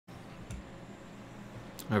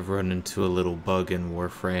I've run into a little bug in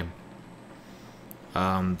Warframe.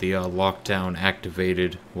 The lockdown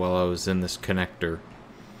activated while I was in this connector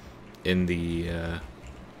in the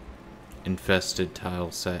infested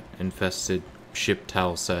ship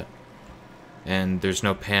tile set. And there's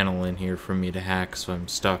no panel in here for me to hack, so I'm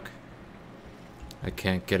stuck. I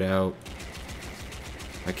can't get out.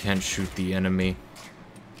 I can't shoot the enemy.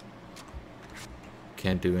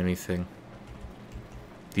 Can't do anything.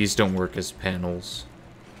 These don't work as panels.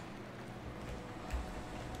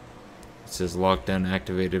 It says lockdown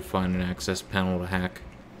activated, find an access panel to hack.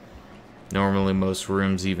 Normally most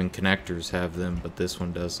rooms, even connectors, have them, but this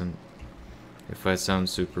one doesn't. If I sound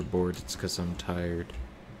super bored, it's because I'm tired.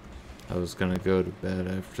 I was gonna go to bed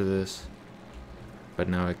after this, but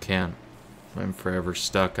now I can't. I'm forever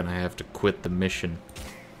stuck and I have to quit the mission.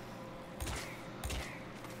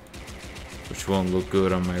 Which won't look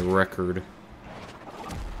good on my record.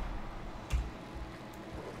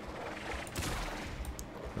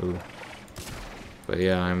 Ooh. But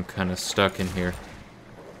yeah, I'm kinda stuck in here.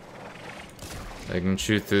 I can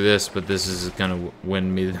shoot through this, but this is gonna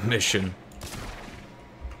win me the mission.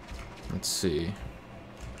 Let's see.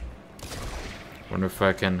 Wonder if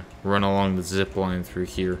I can run along the zip line through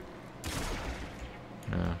here.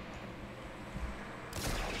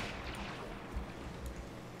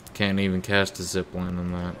 Can't even cast a zip line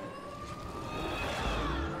on that.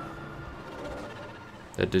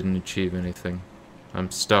 That didn't achieve anything.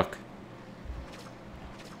 I'm stuck.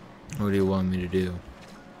 What do you want me to do?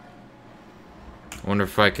 I wonder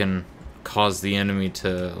if I can cause the enemy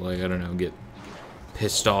to, like, I don't know, get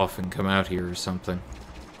pissed off and come out here or something.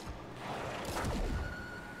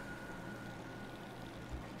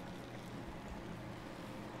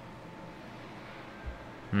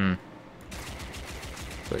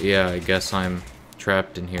 But yeah, I guess I'm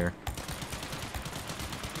trapped in here.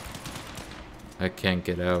 I can't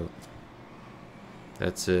get out.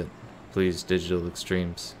 That's it. Please, Digital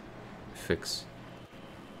Extremes, fix.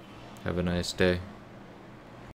 Have a nice day.